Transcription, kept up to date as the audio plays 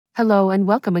Hello and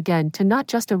welcome again to Not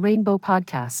Just a Rainbow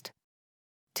podcast.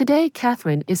 Today,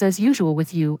 Catherine is as usual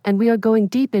with you, and we are going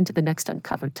deep into the next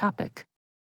uncovered topic.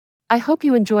 I hope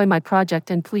you enjoy my project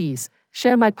and please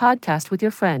share my podcast with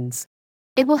your friends.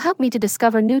 It will help me to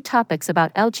discover new topics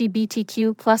about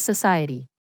LGBTQ plus society.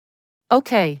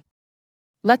 Okay,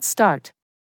 let's start.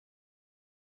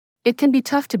 It can be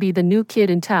tough to be the new kid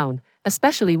in town,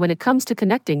 especially when it comes to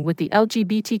connecting with the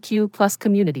LGBTQ plus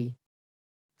community.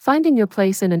 Finding your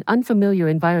place in an unfamiliar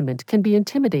environment can be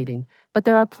intimidating, but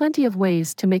there are plenty of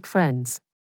ways to make friends.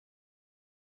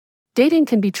 Dating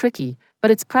can be tricky,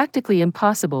 but it's practically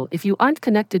impossible if you aren't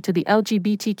connected to the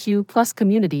LGBTQ plus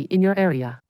community in your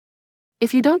area.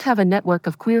 If you don't have a network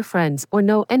of queer friends or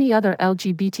know any other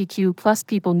LGBTQ plus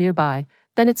people nearby,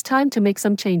 then it's time to make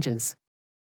some changes.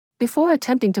 Before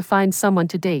attempting to find someone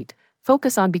to date,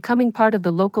 focus on becoming part of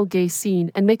the local gay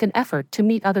scene and make an effort to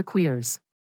meet other queers.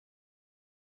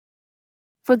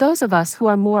 For those of us who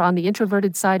are more on the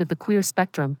introverted side of the queer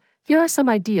spectrum, here are some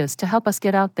ideas to help us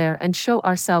get out there and show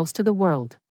ourselves to the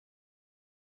world.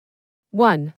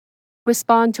 1.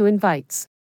 Respond to invites.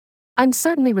 I'm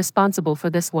certainly responsible for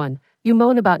this one. You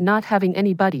moan about not having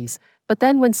any buddies, but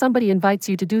then when somebody invites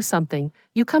you to do something,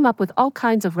 you come up with all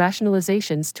kinds of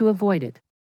rationalizations to avoid it.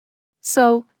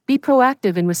 So, be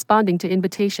proactive in responding to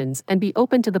invitations and be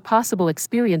open to the possible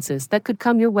experiences that could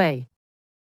come your way.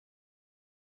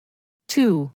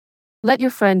 2. Let your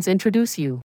friends introduce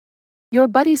you. Your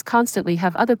buddies constantly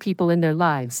have other people in their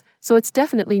lives, so it's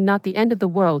definitely not the end of the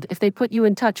world if they put you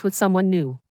in touch with someone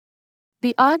new.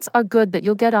 The odds are good that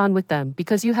you'll get on with them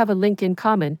because you have a link in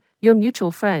common, your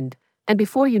mutual friend, and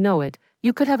before you know it,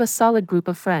 you could have a solid group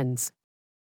of friends.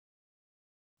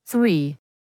 3.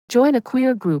 Join a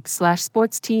queer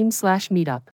group/sports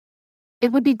team/meetup.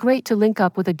 It would be great to link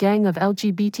up with a gang of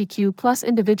LGBTQ plus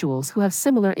individuals who have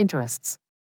similar interests.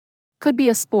 Could be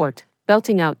a sport,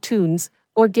 belting out tunes,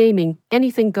 or gaming,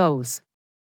 anything goes.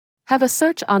 Have a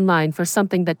search online for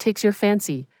something that takes your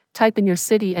fancy, type in your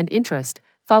city and interest,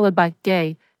 followed by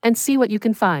gay, and see what you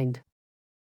can find.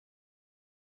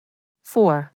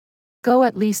 4. Go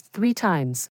at least 3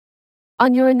 times.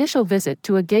 On your initial visit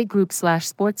to a gay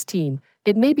group/sports team,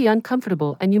 it may be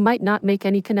uncomfortable and you might not make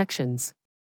any connections.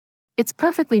 It's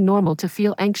perfectly normal to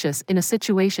feel anxious in a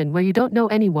situation where you don't know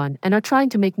anyone and are trying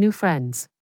to make new friends.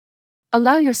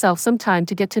 Allow yourself some time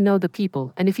to get to know the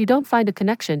people, and if you don't find a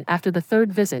connection after the 3rd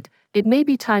visit, it may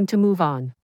be time to move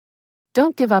on.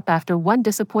 Don't give up after one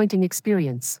disappointing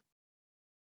experience.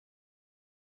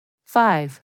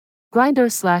 5.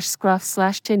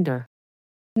 Grindr/Scruff/Tinder.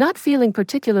 Not feeling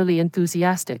particularly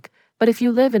enthusiastic, but if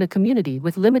you live in a community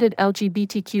with limited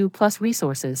LGBTQ plus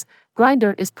resources,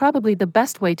 Grindr is probably the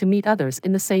best way to meet others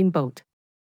in the same boat.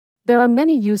 There are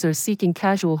many users seeking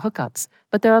casual hookups,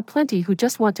 but there are plenty who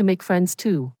just want to make friends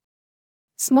too.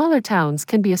 Smaller towns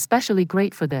can be especially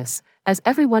great for this, as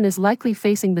everyone is likely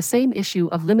facing the same issue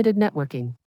of limited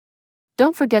networking.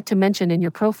 Don't forget to mention in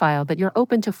your profile that you're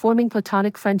open to forming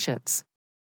platonic friendships.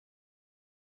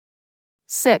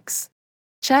 6.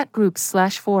 Chat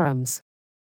groups/forums.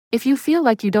 If you feel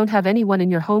like you don't have anyone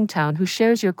in your hometown who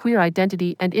shares your queer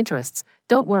identity and interests,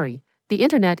 don't worry, the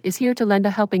internet is here to lend a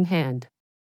helping hand.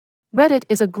 Reddit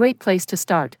is a great place to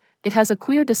start. It has a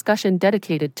queer discussion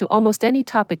dedicated to almost any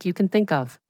topic you can think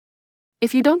of.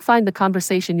 If you don't find the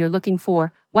conversation you're looking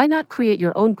for, why not create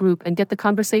your own group and get the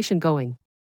conversation going?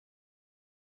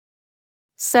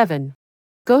 7.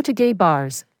 Go to gay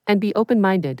bars, and be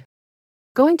open-minded.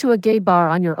 Going to a gay bar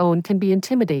on your own can be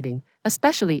intimidating,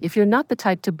 especially if you're not the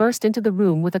type to burst into the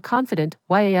room with a confident,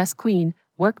 YAS queen,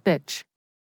 work bitch.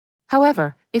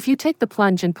 However, if you take the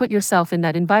plunge and put yourself in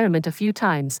that environment a few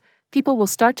times, people will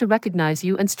start to recognize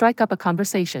you and strike up a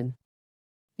conversation.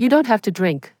 You don't have to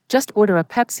drink, just order a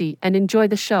Pepsi and enjoy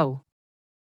the show.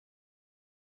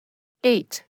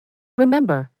 8.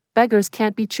 Remember, beggars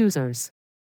can't be choosers.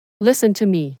 Listen to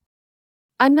me.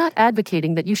 I'm not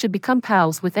advocating that you should become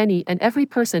pals with any and every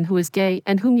person who is gay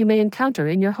and whom you may encounter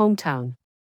in your hometown.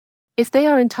 If they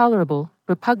are intolerable,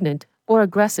 repugnant, or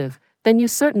aggressive, then you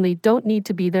certainly don't need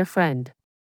to be their friend.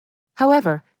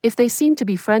 However, if they seem to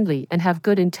be friendly and have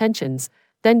good intentions,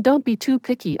 then don't be too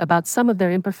picky about some of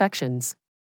their imperfections.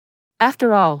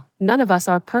 After all, none of us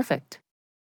are perfect.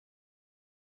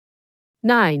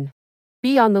 9.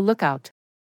 Be on the lookout.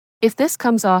 If this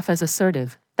comes off as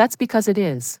assertive, that's because it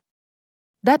is.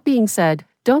 That being said,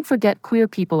 don't forget queer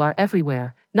people are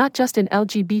everywhere, not just in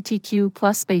LGBTQ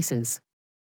plus spaces.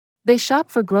 They shop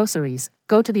for groceries,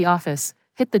 go to the office,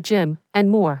 hit the gym, and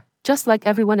more, just like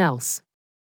everyone else.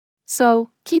 So,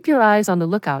 keep your eyes on the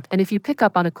lookout, and if you pick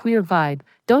up on a queer vibe,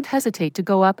 don't hesitate to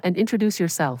go up and introduce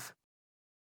yourself.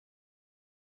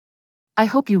 I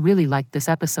hope you really liked this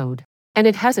episode, and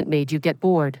it hasn't made you get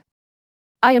bored.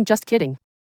 I am just kidding.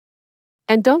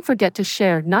 And don't forget to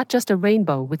share Not Just a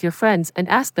Rainbow with your friends and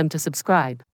ask them to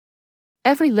subscribe.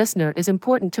 Every listener is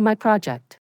important to my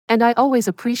project, and I always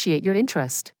appreciate your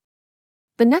interest.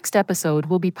 The next episode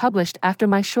will be published after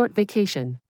my short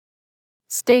vacation.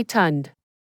 Stay tuned.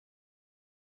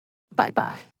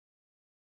 Bye-bye.